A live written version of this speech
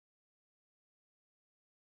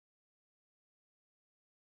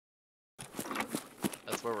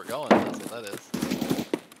that's where we're going. That's what that is.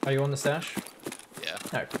 Are you on the stash? Yeah.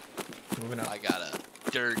 Alright. Moving up. I got a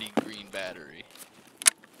dirty green battery.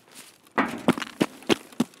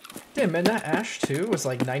 Damn, man, that Ash too was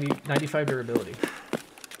like 95 durability.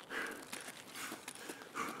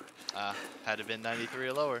 Had it been 93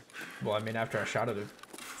 or lower. Well, I mean, after I shot it a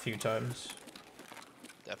few times.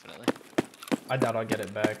 Definitely. I doubt I'll get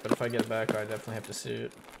it back, but if I get it back, I definitely have to see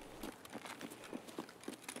it.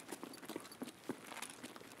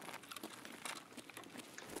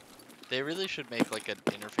 They really should make like an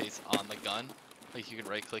interface on the gun. Like you can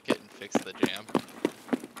right click it and fix the jam.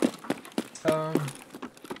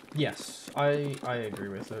 Yes, I agree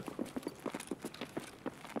with it.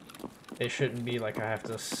 It shouldn't be like I have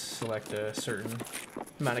to select a certain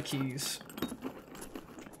amount of keys.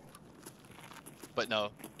 But no,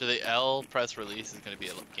 do the L press release is going to be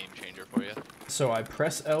a game changer for you. So I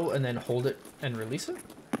press L and then hold it and release it?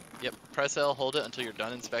 Yep, press L, hold it until you're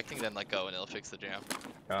done inspecting, then let go and it'll fix the jam.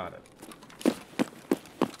 Got it.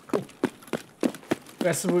 Cool.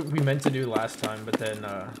 That's what we meant to do last time, but then,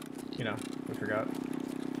 you know, we forgot.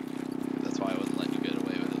 That's why I wasn't letting you get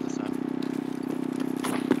away with it this time.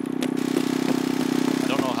 I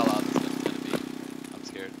don't know how loud this gun's going to be. I'm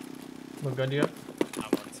scared. What gun do you have? I'm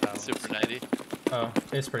on silence. Super 90. Oh,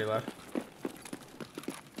 it's pretty loud.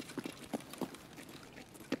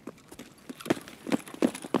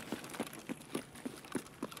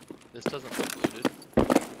 This doesn't look looted.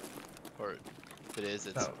 Or if it is,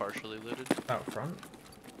 it's partially looted. Out front?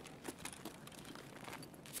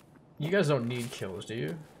 You guys don't need kills, do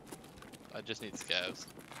you? I just need scavs.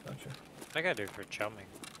 Gotcha. I gotta do it for chumming.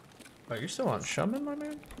 Oh, you're still on Shumman, my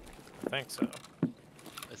man? I think so.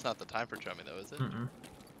 It's not the time for chumming though, is it? Mm-mm.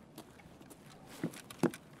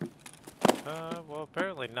 Well,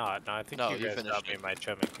 apparently not. No, I think No, you you guys finished got me it. my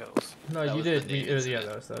chumming kills. No, That you was the did. nade Yeah,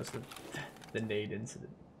 incident. that was the nade incident.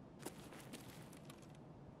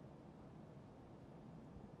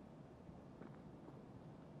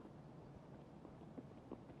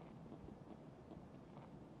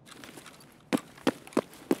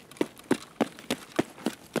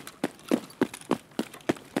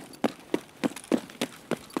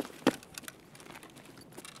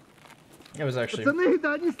 It was actually. Пацаны,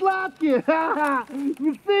 да они сладкие! Ха-ха!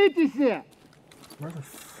 Не ссытесь! Where the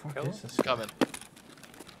fuck Kill is him? this guy? Coming.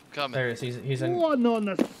 Coming. There he is. He's in Вон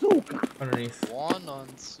он, сука! underneath One on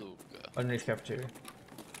Suka. underneath cafeteria.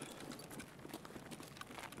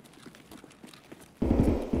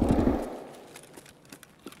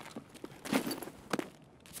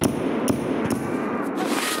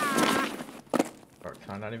 Or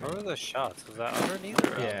can I not even? Where were the shots? Was that underneath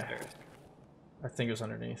or Yeah. upstairs? I think it was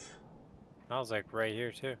underneath. I was like right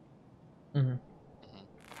here too. Mm-hmm.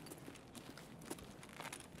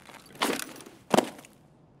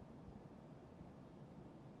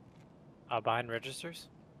 Behind registers?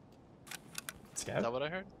 Is Scav? that what I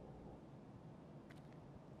heard?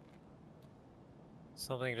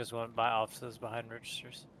 Something just went by offices behind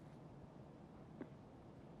registers.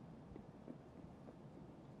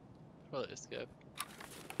 Probably a scav.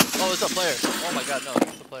 Oh, it's a player. Oh my god, no,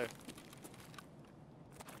 it's a player.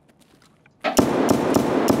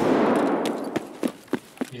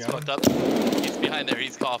 He's fucked up. He's behind there,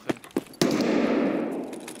 he's coughing.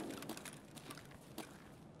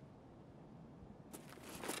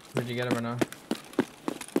 Did you get him or no?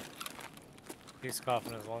 He's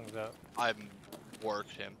coughing his lungs out. I've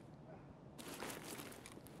worked him.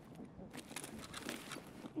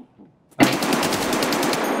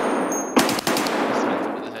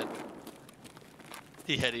 With the head.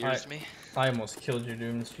 He head ears me. I almost killed your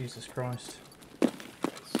dooms. Jesus Christ. Bro,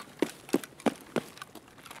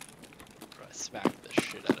 I smacked the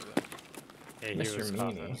shit out of him. Yeah, he Mr. was Meanie.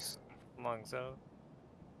 coughing his lungs out.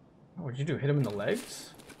 Oh, what'd you do? Hit him in the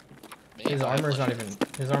legs? Man, His I had, armor's like,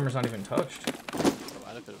 not even touched. It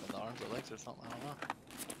might have been in the arms or legs or something, I don't know.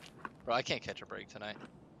 Bro, I can't catch a break tonight.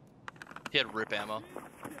 He had rip ammo.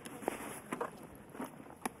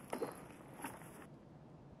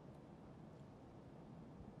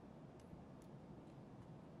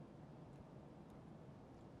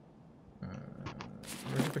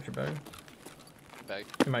 Where'd you put your bag? Bag.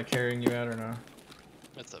 Am I carrying you out or no?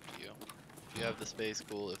 It's up to you. If you have the space,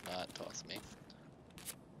 cool. If not, toss me.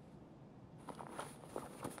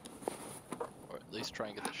 Or at least try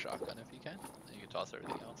and get the shotgun if you can. Then you can toss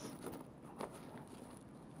everything else.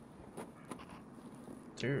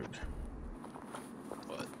 Dude.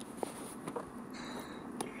 What?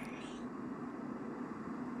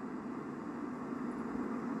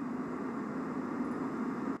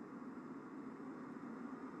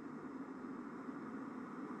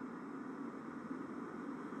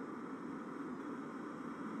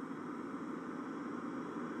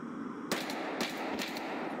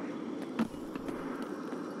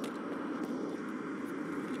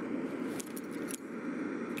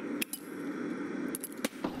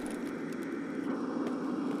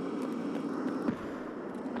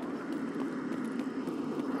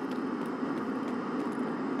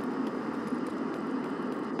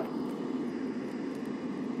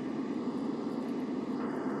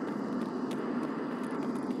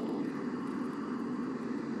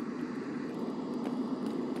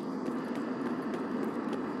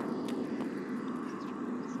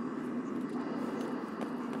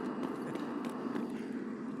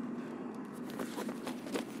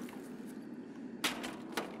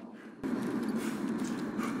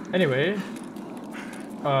 Anyway,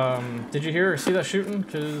 did you hear or see that shooting?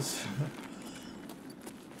 Cause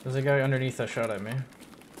there's a guy underneath that shot at me.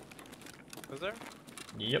 Was there?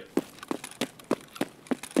 Yep.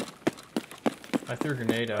 I threw a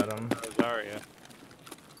grenade at him. Oh, sorry, yeah.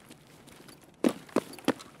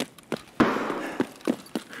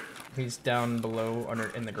 He's down below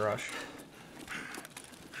in the garage.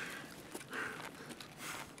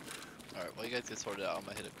 Alright, while you guys get sorted out, I'm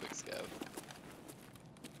gonna hit a quick scav.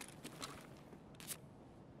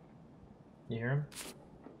 You hear him?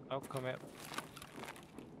 Oh, come here.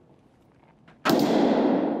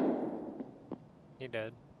 He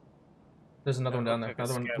dead. There's another one Yeah, down there. look like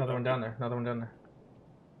a Another one scav down there. Another one down there.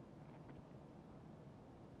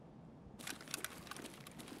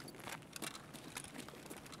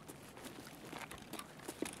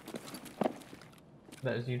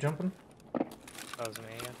 That is you jumping? That was me,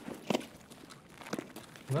 yeah.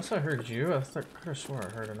 Unless I heard you, I could have swore I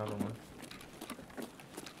heard another one.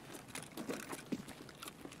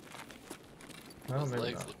 No, His maybe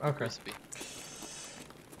legs not. look Okay. crispy.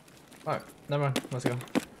 Alright, never mind. Let's go.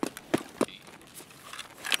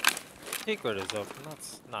 Secret is open.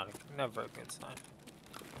 That's never a good sign.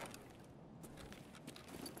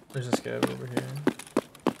 There's a scav over here.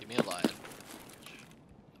 Give me a lion.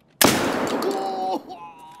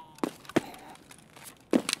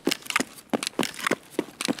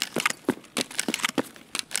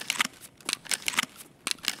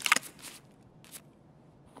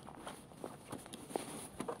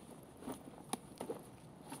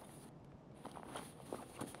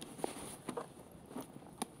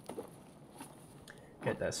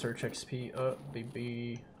 Get that search XP up,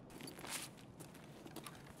 baby.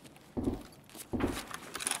 You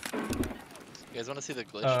guys want to see the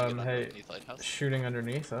glitch? Hey, Underneath lighthouse? shooting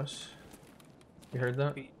underneath us. You heard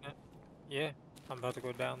that? Yeah, I'm about to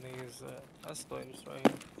go down these escalators right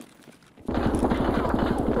here.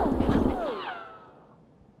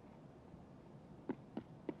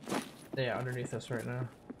 Yeah, underneath us right now.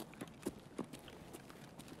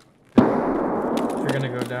 If you're gonna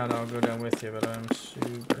go down, I'll go down with you, but I'm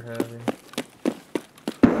super heavy.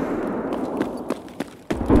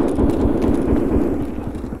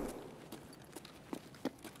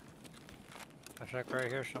 I check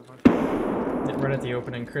right here somewhere. Yeah, right at the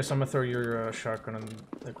opening. Chris, I'm gonna throw your shotgun in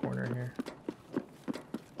the corner here.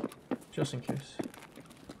 Just in case.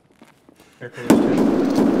 Careful, this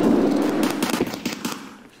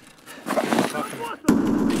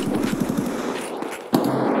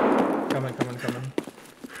Coming.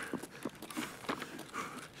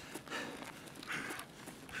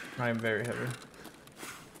 I am very heavy.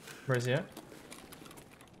 Where's he at?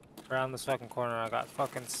 Around this fucking corner, I got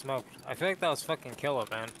fucking smoked. I feel like that was fucking Killa,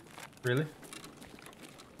 man. Really?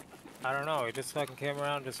 I don't know, he just fucking came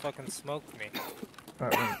around and just fucking smoked me.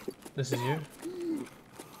 Alright, wait. This is you?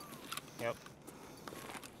 Yep.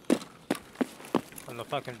 And the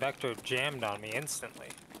fucking Vector jammed on me instantly.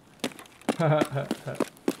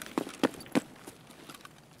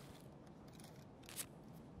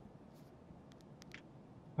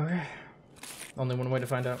 Okay. Only one way to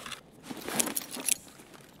find out.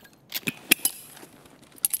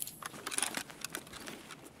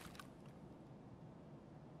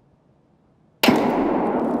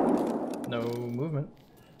 No movement.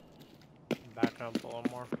 Back up a little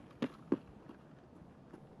more.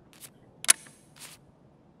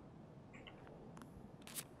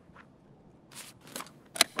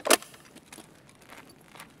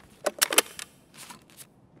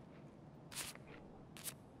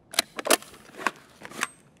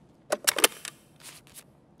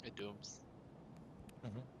 It dooms.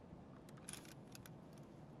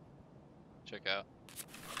 Check out.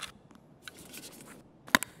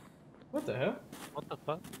 What the hell? What the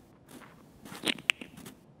fuck?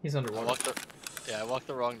 He's I underwater. walked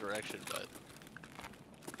the wrong direction, but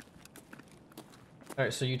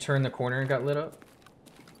Alright, so you turned the corner and got lit up?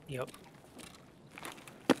 Yep.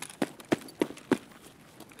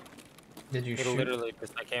 Did you It shoot? literally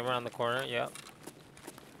just, I came around the corner, yep.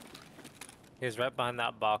 He was right behind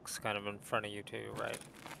that box, kind of in front of you too, right?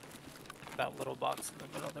 That little box in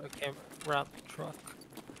the middle there came around the truck.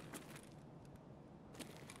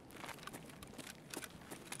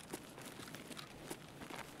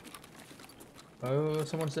 Oh,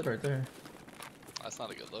 someone's dead right there. that's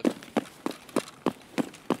not a good look.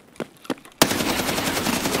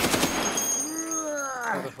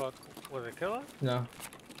 What the fuck? Was it Killa? No.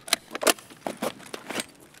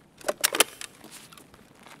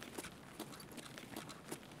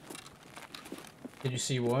 Did you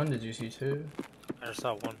see one? Did you see two? I just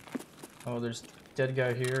saw one. Oh, there's dead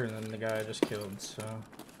guy here, and then the guy I just killed, so...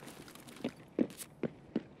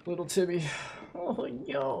 Little Timmy. Oh,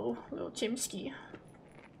 yo. Little Timsky.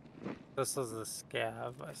 This is a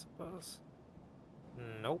scav, I suppose.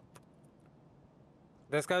 Nope.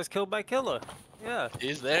 This guy's killed by Killa. Yeah.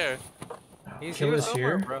 He's there. He's Killa's here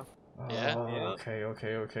somewhere, here? bro. Yeah. Oh, Yep. okay.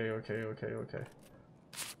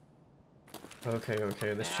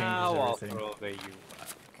 Okay, this changes Now I'll everything. throw the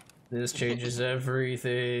UAC. This changes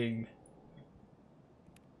everything.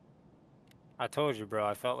 I told you, bro.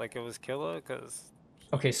 I felt like it was Killa because.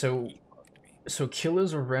 Okay, so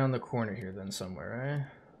Killa's around the corner here then somewhere, right?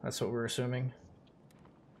 That's what we're assuming.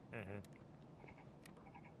 Mm-hmm.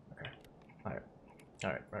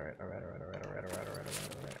 Alright.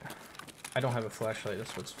 I don't have a flashlight,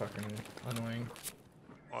 that's what's fucking annoying.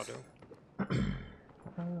 I'll do.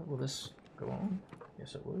 Will this go on?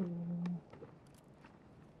 Yes, it will.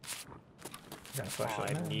 Got a Oh,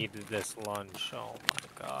 flashlight I now. needed this lunch. Oh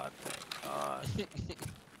my god, thank god.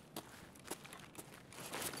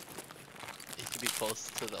 He could be close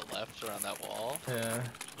to the left around that wall. Yeah.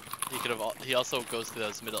 He could have. He also goes through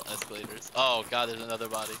those middle escalators. Oh god, there's another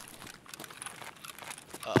body.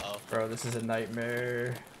 Uh-oh. Bro, this is a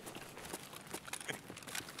nightmare.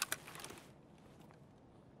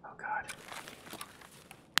 Oh god.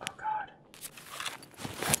 Oh god.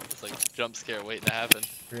 It's like jump scare waiting to happen.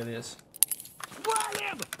 It really is.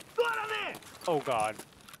 Oh god.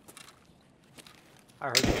 I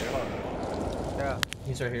heard you. Yeah.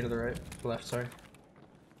 He's right here to the right. Left, sorry.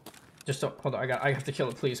 Just don't, hold on, I have to kill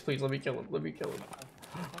him, please, let me kill him,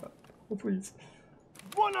 Oh, please.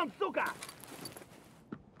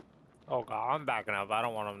 Oh god, I'm backing up. I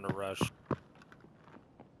don't want him to rush.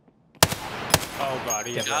 Oh god,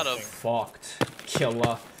 he's Got him. rushing. Fucked.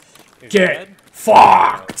 Killa. He's Get dead?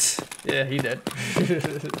 fucked! Yeah, he did.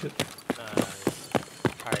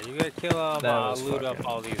 Alright, you gotta kill him, That was loot up fucking-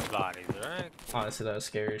 all these bodies, alright? Honestly, that was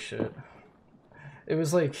scary as shit. It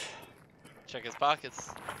was like, Check his pockets.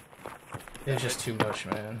 it was just too much,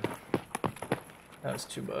 man. That was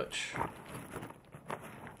too much.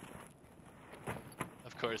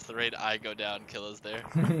 Of course, the rate I go down, Killa's there.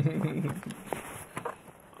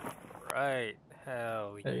 Right.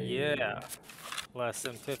 Hell Hey. yeah. Less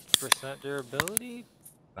than 50% durability?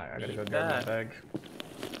 Alright, I gotta go Eat grab my that. bag.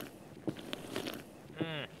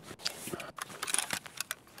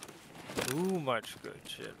 Too much good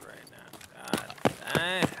shit right now. God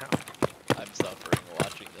damn. I'm suffering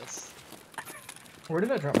watching this. Where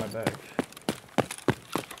did I drop my bag?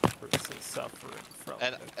 Person suffering from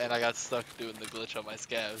And I got stuck doing the glitch on my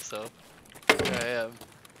scav, so here I am,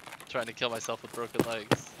 trying to kill myself with broken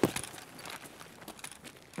legs.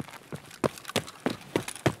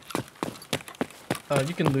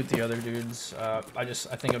 You can loot the other dudes. I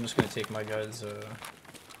think I'm just gonna take my guys,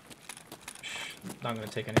 not gonna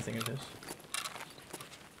take anything of his.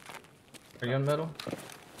 Are you on metal?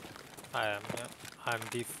 I am, yeah. I'm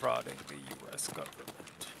defrauding the US government.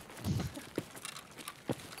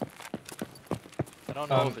 I don't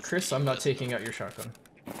know if it's Chris, the I'm not US taking out your shotgun.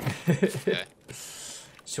 Okay.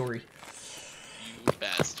 Sorry. You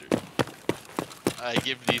bastard. I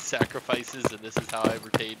give these sacrifices, and this is how I'm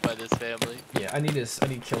retained by this family. Yeah, I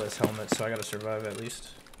need Killa's helmet, so I gotta survive at least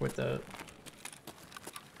with that.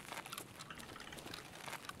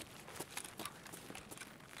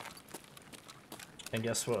 And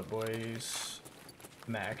guess what, boys?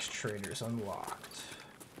 Max Traders unlocked.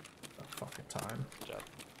 A fucking time. Good job.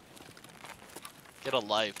 Get a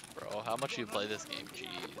life, bro. How much you play this game? Jeez.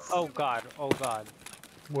 Oh god, oh god.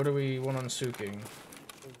 What do we want on Suking?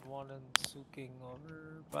 There's one in Suking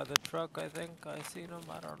over by the truck, I think. I seen him,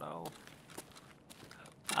 I don't know.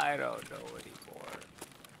 I don't know anymore.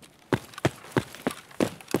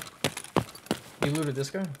 You looted this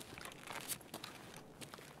guy?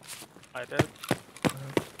 I did.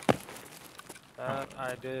 That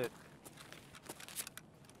I did.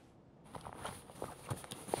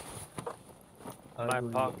 My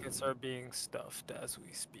Ugly- pockets are being stuffed as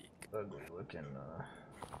we speak. Ugly looking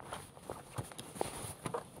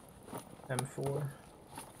M4.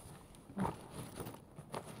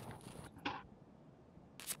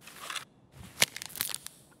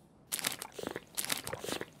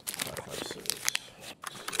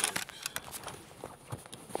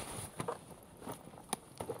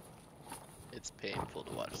 It's painful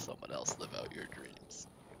to watch someone else live out your dreams.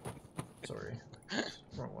 Sorry.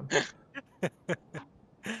 Wrong one.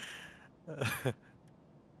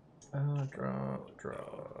 Draw.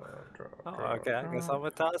 Oh, okay, I guess I'm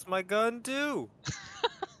gonna toss my gun too.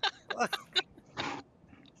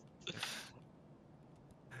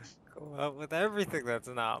 Go out with everything that's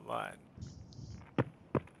not mine.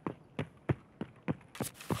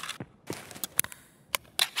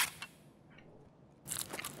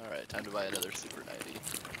 to buy another Super 90. You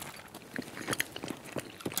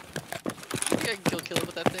think I can kill Killa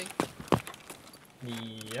with that thing?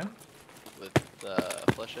 Yeah. With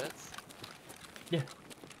flechettes? Yeah.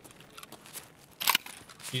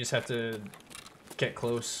 You just have to get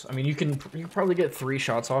close. I mean, you can probably get 3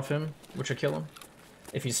 shots off him, which will kill him.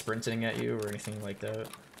 If he's sprinting at you or anything like that. I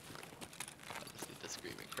just need the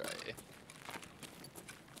screaming cry.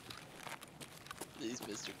 Please,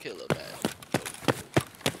 Mr. Killa, man.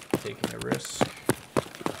 Taking a risk.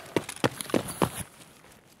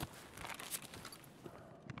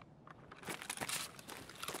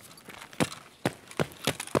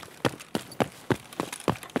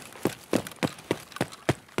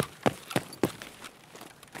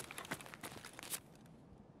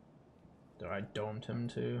 I domed him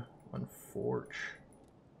too, unfortunately.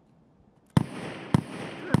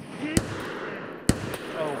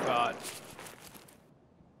 Oh god.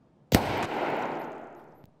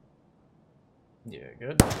 Yeah,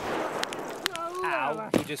 good. Ow,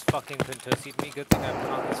 he just fucking contussied me. Good thing I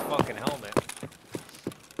put on this fucking helmet.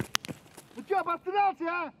 Ну чё, постарался,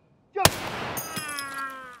 а? Чё?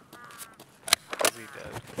 Is he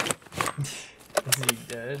dead? Is he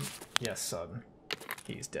dead? Yes, son.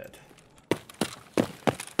 He's dead.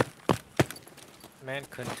 Man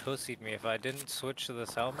contussied me. If I didn't switch to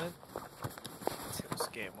this helmet, it was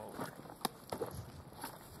game over.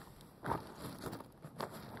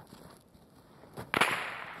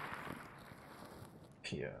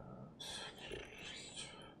 Yeah,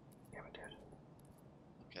 I did.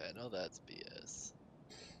 Okay, I know that's BS.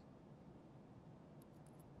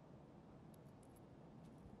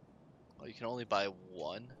 Oh, you can only buy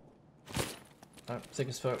one? Sick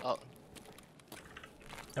as fuck. Oh,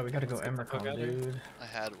 Oh, we gotta go Let's get the fuck Emercom, out of here. dude. I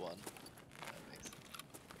had one. That makes sense.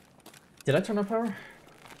 Did I turn on power?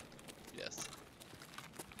 Yes.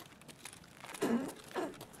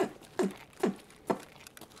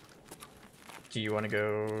 Do you want to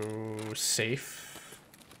go safe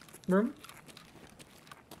room?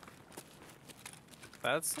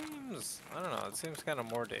 That seems, I don't know, it seems kind of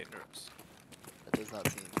more dangerous. That does not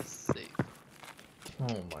seem safe.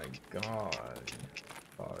 Oh my god.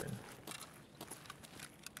 Fine.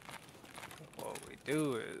 What we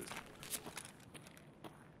do is...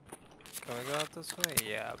 Can we go out this way?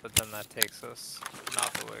 Yeah, but then that takes us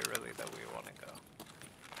not the way really that we want to go.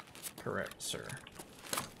 Correct, sir.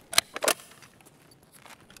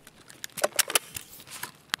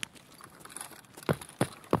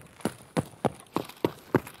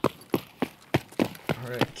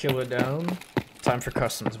 Alright, Killa down. Time for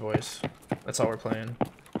customs, boys. That's all we're playing.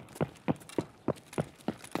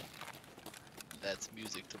 That's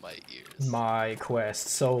music to my ears. My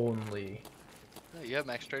quests only. No, you have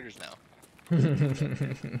max traders now.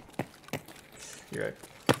 You're right.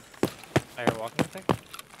 I hear walking thing?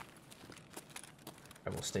 I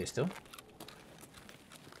will stay still.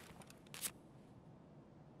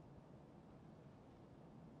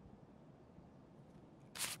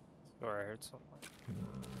 Or I heard something.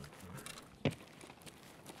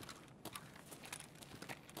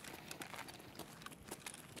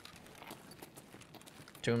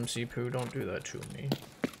 Tomb Sipu, don't do that to me.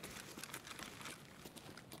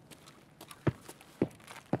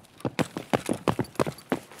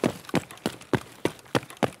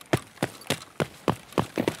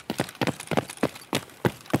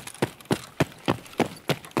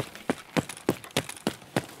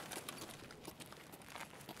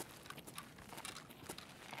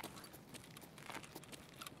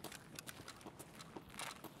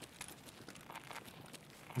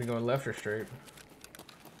 We going left or straight?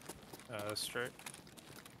 Straight.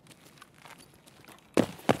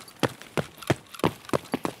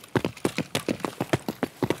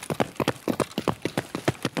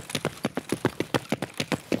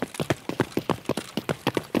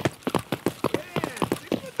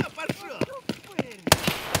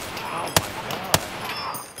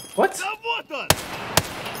 What?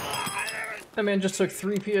 That man just took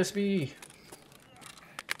 3 PSB.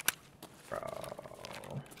 Bro.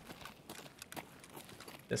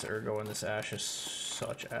 This Ergo and this Ash is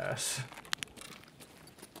such ass.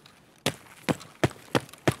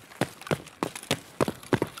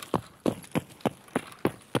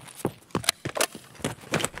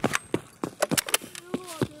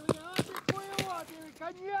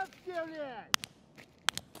 Конец тебе, блядь!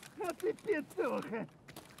 А ты петуха!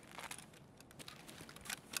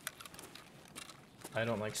 I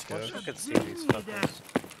don't like Wish I scouts. could see these fuckers.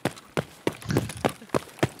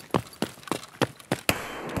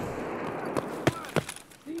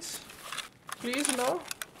 Please? Please, no?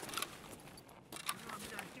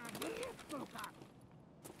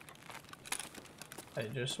 I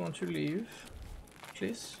just want to leave.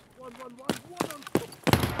 Please.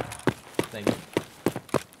 Thank you.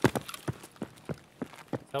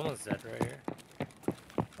 Someone's dead right here.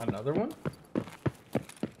 Another one?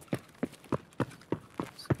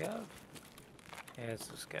 Scav? Yeah, it's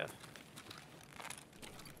a scav.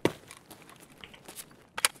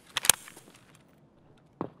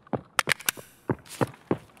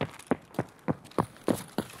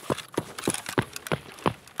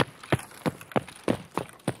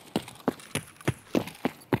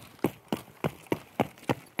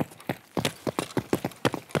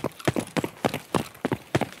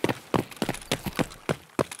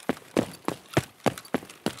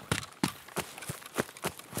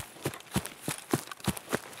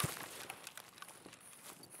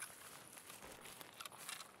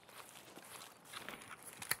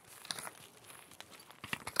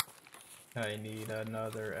 I need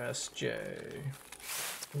another SJ.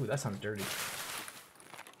 Ooh, that sounds dirty.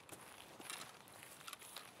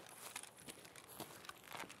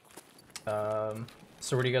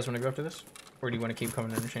 So where do you guys want to go after this? Or do you want to keep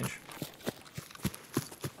coming interchange?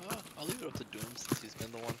 I'll leave it up to Doom since he's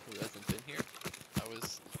been the one who hasn't been here. I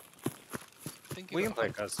was thinking We can of play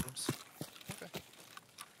customs. Okay.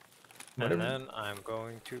 And then I'm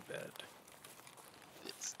going to bed.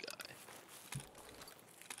 This guy.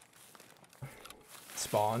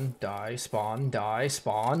 Spawn, die, spawn, die,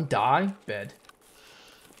 spawn, die, bed.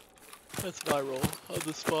 That's my role. I'm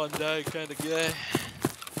the spawn die kind of guy.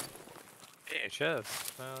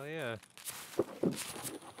 VHS. Hell yeah.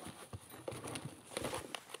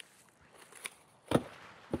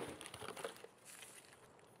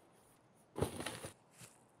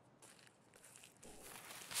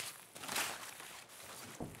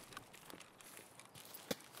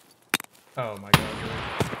 Oh my god, dude.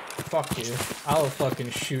 Fuck you. I'll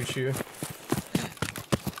fucking shoot you.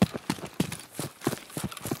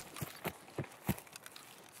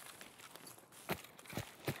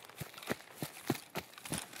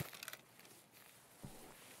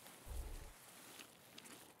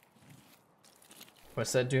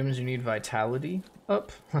 What's that, Dooms? You need vitality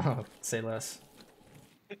up? Say less.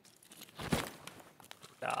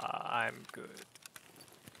 Nah, I'm good.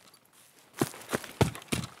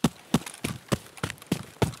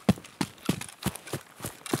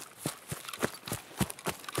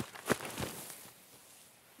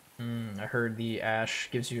 I heard the ash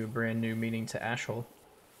gives you a brand new meaning to ashhole.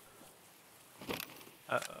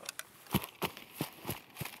 Uh-oh.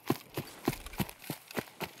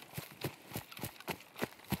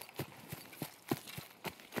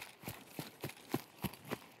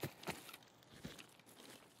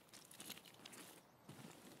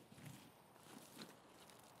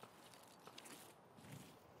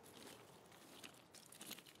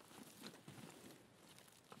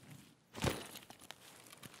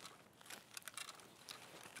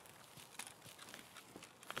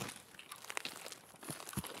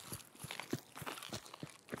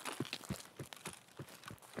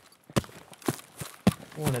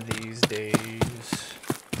 One of these days.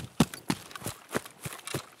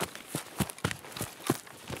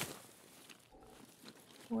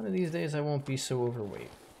 One of these days I won't be so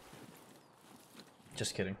overweight.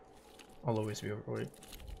 Just kidding. I'll always be overweight.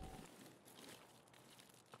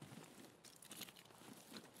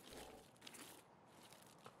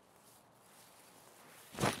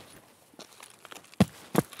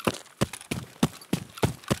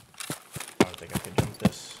 I don't think I can jump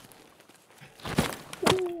this.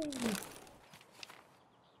 Woo.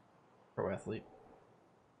 Pro athlete.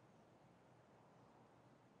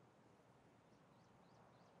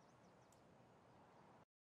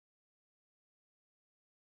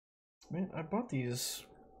 Man, I bought these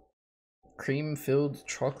cream-filled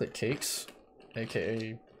chocolate cakes,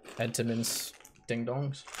 aka Entenmann's Ding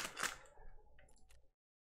Dongs.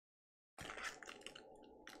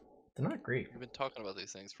 They're not great. We've been talking about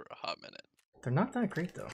these things for a hot minute. They're not that great though.